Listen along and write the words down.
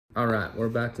All right, we're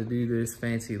about to do this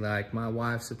fancy like. My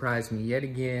wife surprised me yet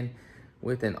again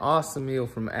with an awesome meal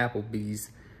from Applebee's.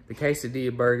 The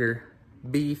quesadilla burger,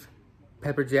 beef,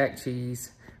 pepper jack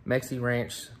cheese, Mexi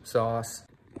ranch sauce,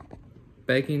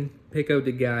 bacon, pico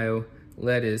de gallo,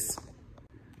 lettuce,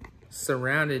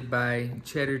 surrounded by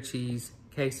cheddar cheese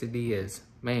quesadillas.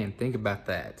 Man, think about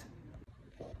that.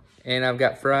 And I've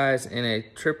got fries and a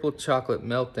triple chocolate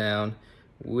meltdown,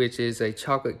 which is a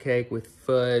chocolate cake with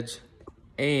fudge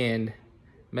and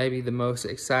maybe the most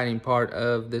exciting part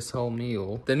of this whole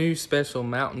meal, the new special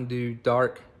Mountain Dew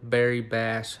Dark Berry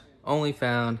Bash, only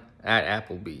found at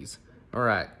Applebee's. All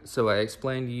right, so I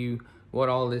explained to you what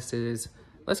all this is.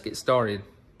 Let's get started.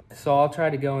 So I'll try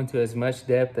to go into as much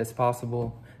depth as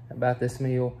possible about this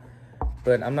meal,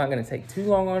 but I'm not gonna take too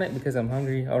long on it because I'm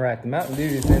hungry. All right, the Mountain Dew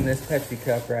is in this Pepsi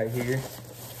cup right here.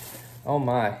 Oh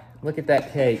my, look at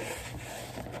that cake.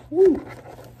 Woo!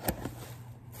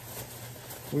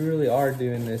 We really are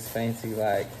doing this fancy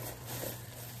like.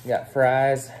 We got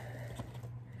fries.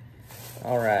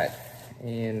 All right,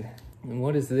 and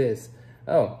what is this?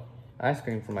 Oh, ice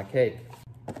cream for my cake.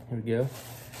 Here we go.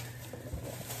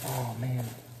 Oh man,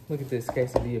 look at this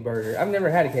quesadilla burger. I've never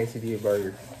had a quesadilla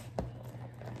burger.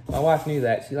 My wife knew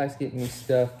that. She likes getting me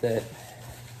stuff that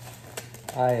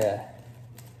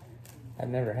I've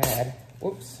never had.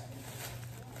 Whoops.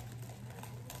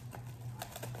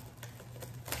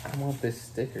 I want this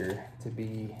sticker to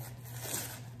be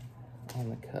on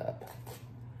the cup.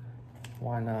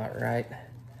 Why not, right?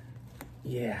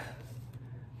 Yeah.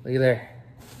 Look at there.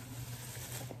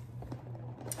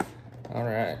 All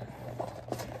right.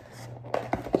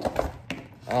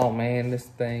 Oh man, this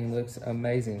thing looks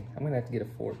amazing. I'm gonna have to get a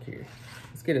fork here.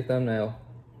 Let's get a thumbnail.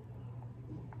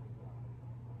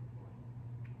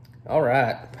 All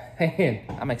right, man,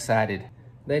 I'm excited.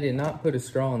 They did not put a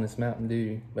straw in this Mountain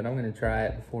Dew, but I'm gonna try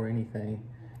it before anything.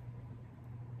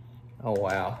 Oh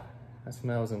wow, that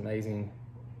smells amazing.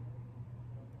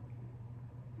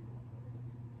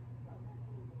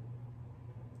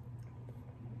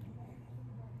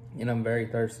 And I'm very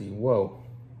thirsty. Whoa,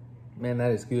 man,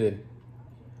 that is good.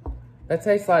 That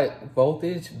tastes like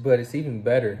Voltage, but it's even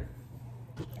better.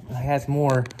 It has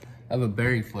more of a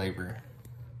berry flavor.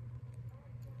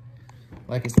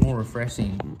 Like it's more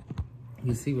refreshing.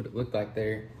 You see what it looked like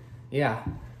there. Yeah.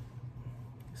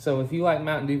 So if you like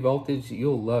Mountain Dew Voltage,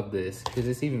 you'll love this because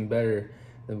it's even better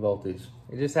than Voltage.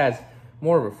 It just has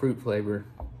more of a fruit flavor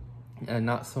and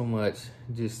not so much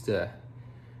just a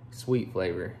sweet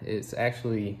flavor. It's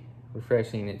actually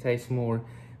refreshing. It tastes more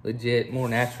legit, more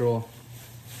natural,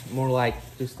 more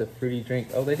like just a fruity drink.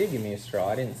 Oh, they did give me a straw.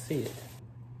 I didn't see it.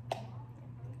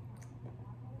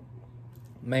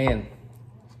 Man.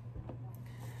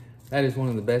 That is one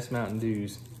of the best Mountain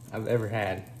Dews I've ever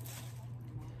had.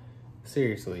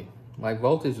 Seriously. Like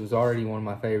Voltage was already one of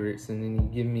my favorites, and then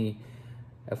you give me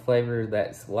a flavor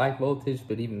that's like Voltage,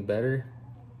 but even better.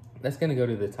 That's gonna go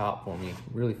to the top for me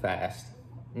really fast.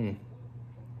 My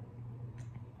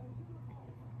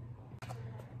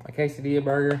quesadilla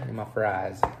burger and my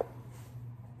fries.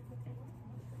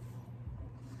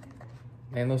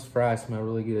 Man, those fries smell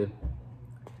really good.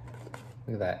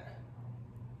 Look at that.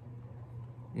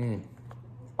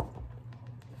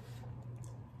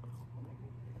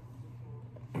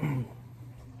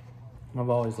 I've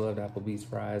always loved Applebee's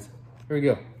fries. Here we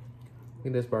go. Look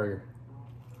at this burger.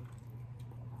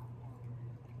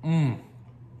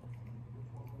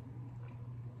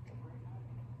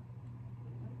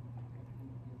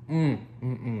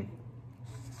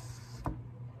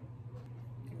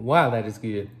 Wow, that is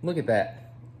good. Look at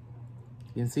that.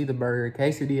 You can see the burger,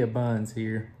 quesadilla buns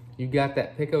here. You got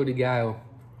that pico de gallo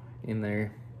in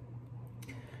there.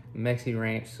 Mexi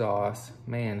ranch sauce.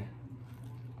 Man.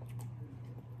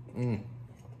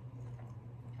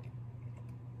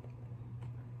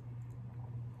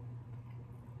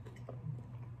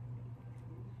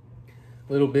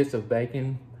 Little bits of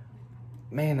bacon.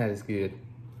 Man, that is good.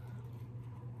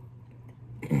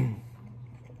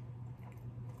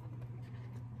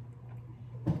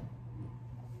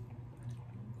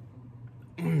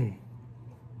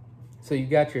 So you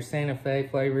got your Santa Fe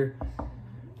flavor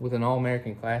with an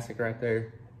all-American classic right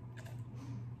there.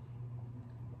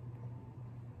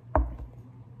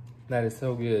 That is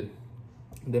so good.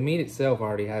 The meat itself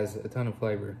already has a ton of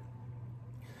flavor.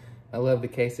 I love the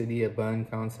quesadilla bun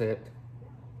concept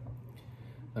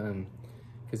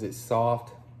because it's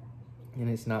soft and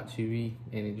it's not chewy,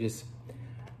 and it just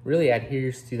really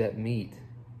adheres to that meat.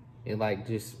 It like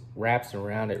just wraps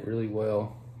around it really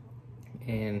well,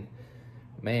 and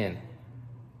man,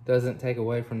 doesn't take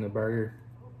away from the burger.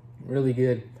 Really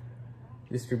good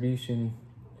distribution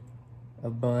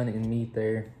of bun and meat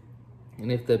there.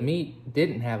 And if the meat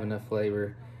didn't have enough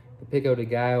flavor, the pico de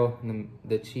gallo and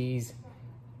the cheese,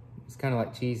 it's kind of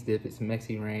like cheese dip. It's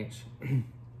Mexican ranch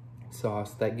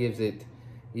sauce that gives it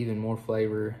even more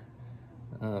flavor.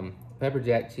 Pepper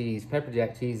jack cheese. Pepper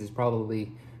jack cheese is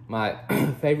probably my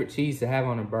favorite cheese to have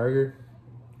on a burger.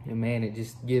 And man, it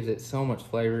just gives it so much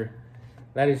flavor.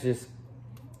 That is just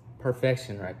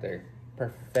perfection right there.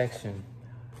 Perfection.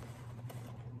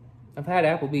 I've had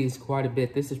Applebee's quite a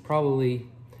bit. This is probably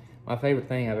my favorite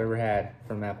thing I've ever had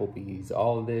from Applebee's.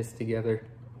 All of this together.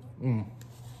 And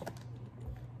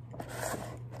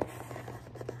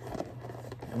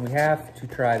we have to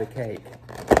try the cake.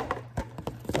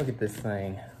 Look at this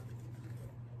thing.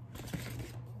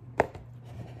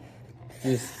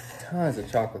 Just tons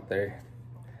of chocolate there.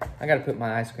 I gotta put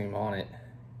my ice cream on it.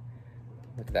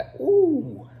 Look at that.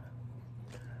 Ooh.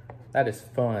 That is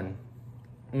fun.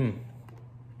 Man.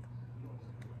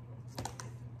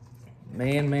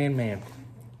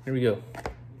 Here we go.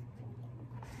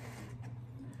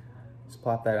 Let's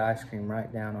plop that ice cream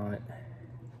right down on it.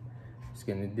 Just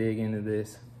gonna dig into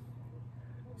this.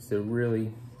 It's a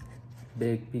really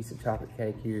big piece of chocolate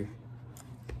cake here.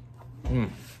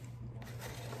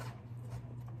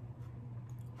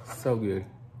 So good.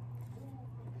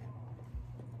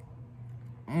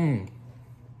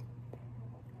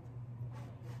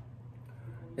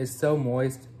 It's so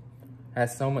moist.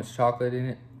 Has so much chocolate in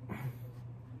it.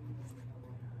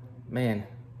 Man.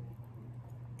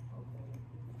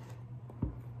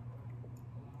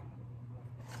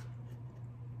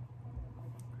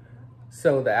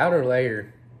 So the outer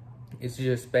layer is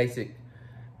just basically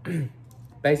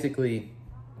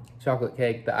chocolate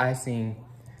cake. The icing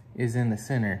is in the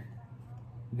center.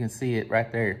 You can see it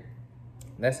right there.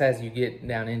 That's as you get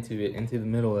down into it, into the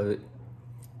middle of it.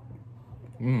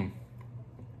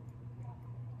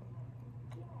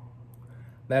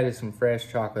 That is some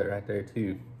fresh chocolate right there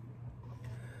too.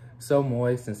 So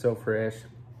moist and so fresh.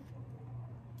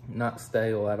 Not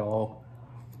stale at all.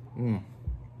 And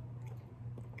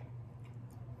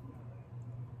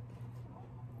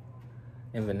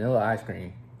vanilla ice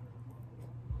cream.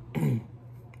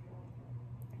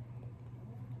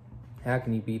 How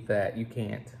can you beat that? You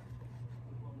can't.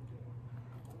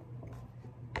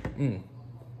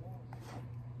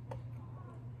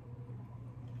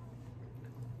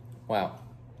 Wow.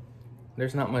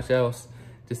 There's not much else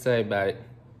to say about it.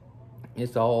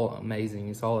 It's all amazing.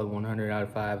 It's all a 100 out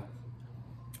of 5.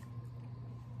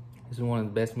 This is one of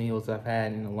the best meals I've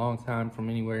had in a long time from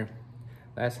anywhere.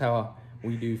 That's how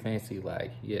we do fancy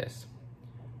like. Yes.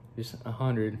 Just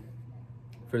 100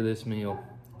 for this meal.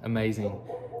 Amazing.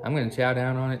 I'm gonna chow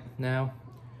down on it now.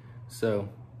 So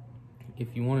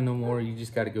if you want to know more, you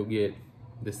just got to go get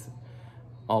this,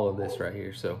 all of this right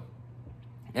here. So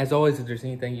as always, if there's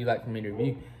anything you'd like for me to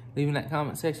review, leave in that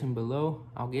comment section below.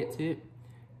 I'll get to it.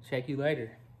 Check you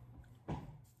later.